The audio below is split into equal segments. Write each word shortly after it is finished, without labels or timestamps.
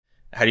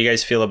How do you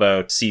guys feel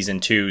about season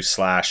 2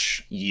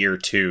 / year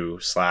 2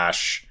 /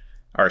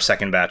 our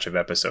second batch of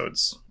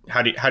episodes?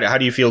 How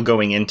do you feel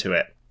going into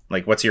it?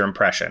 Like, what's your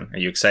impression? Are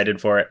you excited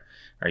for it?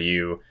 Are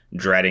you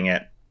dreading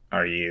it?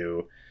 Are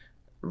you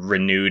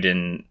renewed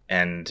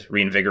and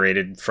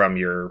reinvigorated from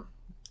your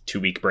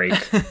 2-week break?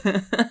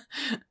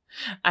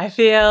 I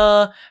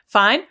feel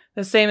fine,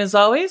 the same as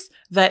always,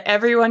 that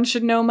everyone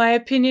should know my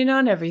opinion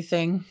on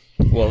everything.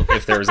 Well,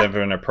 if there was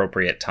ever an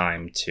appropriate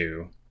time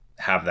to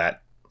have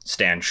that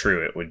stand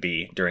true, it would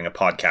be during a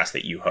podcast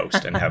that you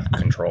host and have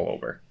control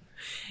over.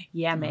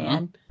 Yeah,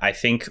 man. I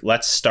think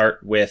let's start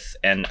with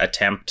an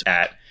attempt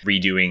at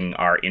redoing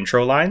our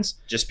intro lines,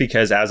 just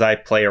because as I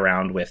play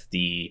around with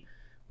the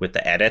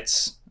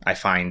edits, I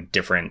find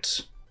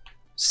different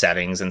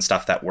settings and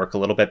stuff that work a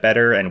little bit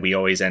better, and we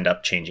always end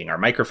up changing our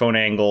microphone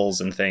angles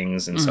and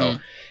things, and so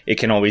it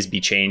can always be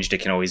changed,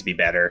 it can always be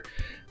better.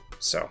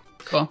 So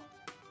cool.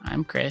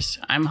 I'm Chris,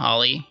 I'm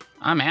Holly,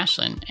 I'm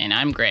Ashlyn, and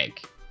I'm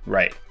Greg.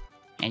 Right.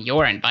 And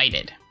you're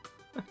invited.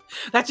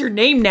 That's your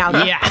name now.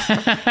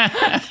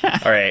 Yeah.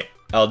 All right,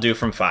 I'll do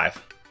from 5.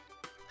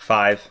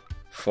 5,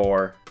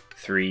 4,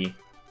 3,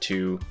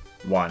 2,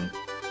 1.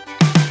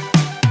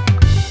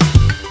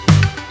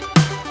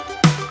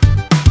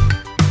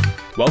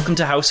 Welcome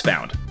to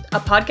Housebound, A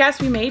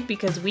podcast we made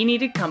because we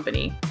needed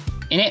company.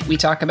 In it, we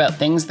talk about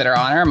things that are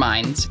on our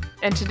minds.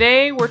 And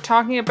today we're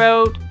talking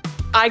about...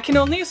 I can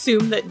only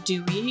assume that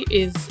Dewey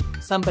is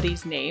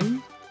somebody's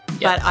name,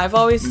 Yep. but I've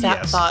always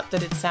Yes. thought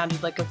that it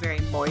sounded like a very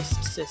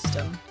moist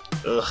system.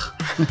 Ugh.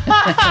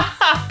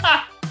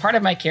 Part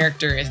of my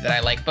character is that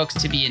I like books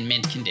to be in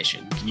mint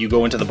condition. You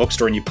go into the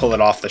bookstore and you pull it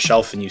off the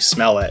shelf and you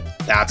smell it.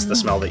 That's the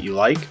smell that you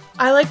like.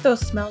 I like those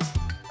smells.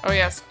 Oh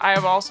yes, I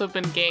have also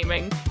been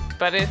gaming,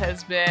 but it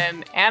has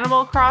been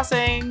Animal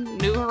Crossing,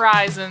 New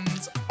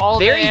Horizons, all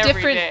Very day, every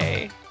different.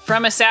 day.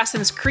 From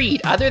Assassin's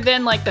Creed, other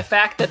than like the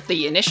fact that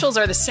the initials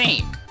are the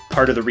same.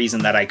 Part of the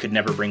reason that I could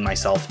never bring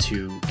myself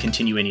to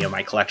continue any of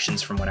my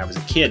collections from when I was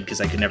a kid, because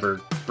I could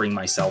never bring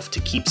myself to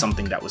keep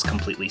something that was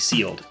completely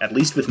sealed. At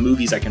least with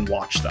movies, I can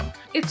watch them.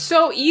 It's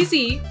so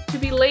easy to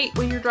be late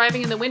when you're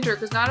driving in the winter,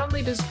 because not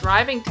only does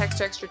driving take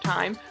extra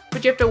time,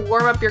 but you have to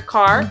warm up your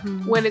car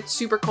when it's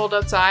super cold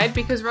outside,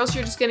 because or else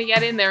you're just going to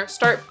get in there,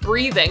 start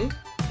breathing,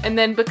 and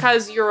then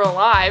because you're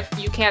alive,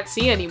 you can't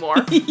see anymore.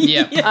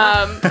 Yeah.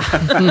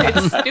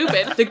 It's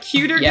stupid. The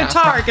cuter Yeah.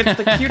 guitar gets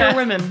the cuter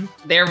women.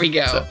 There we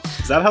go.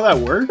 Is that how that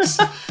works?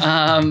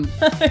 I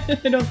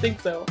don't think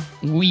so.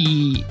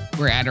 We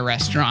were at a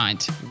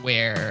restaurant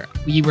where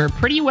we were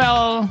pretty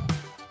well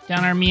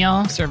down our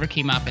meal. Server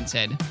came up and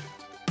said,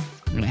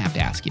 "I'm going to have to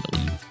ask you to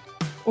leave."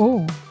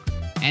 Oh.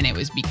 And it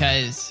was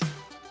because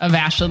of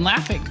Ashlyn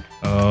laughing.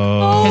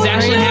 Oh. Because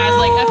Ashlyn no. has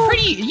like a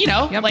pretty,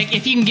 like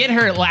if you can get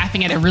her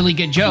laughing at a really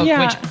good joke,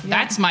 Yeah, which yeah.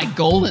 that's my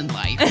goal in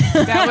life,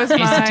 That was is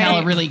my... to tell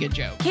a really good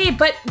joke. Okay,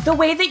 but the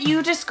way that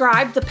you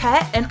described the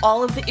pet and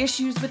all of the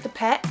issues with the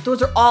pet,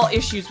 those are all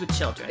issues with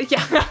children.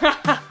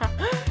 Yeah.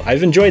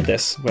 I've enjoyed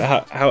this.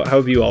 How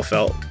have you all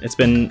felt? It's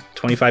been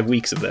 25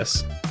 weeks of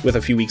this, with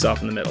a few weeks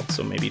off in the middle,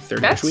 so maybe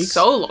 30-ish That's weeks.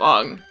 so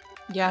long.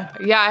 Yeah.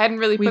 Yeah, I hadn't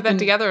really We've put that been-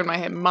 together in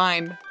my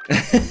mind.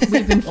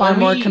 We've been far Well,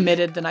 more we-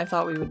 committed than I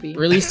thought we would be.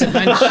 Released a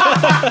bunch.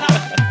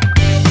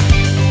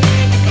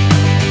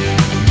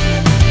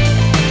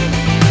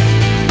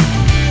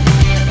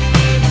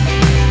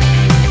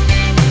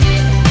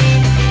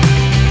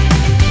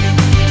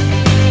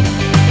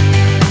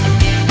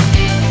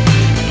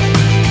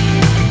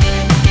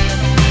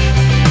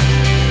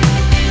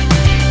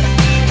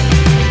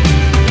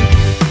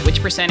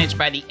 Which percentage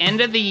by the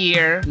end of the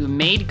year who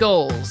made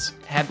goals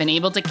have been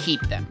able to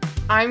keep them?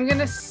 I'm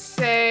gonna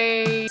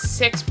say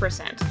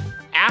 6%.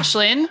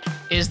 Ashlyn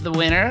is the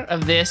winner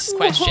of this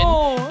question.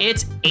 Whoa.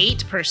 It's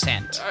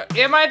 8%.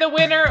 Am I the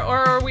winner or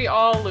are we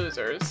all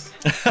losers?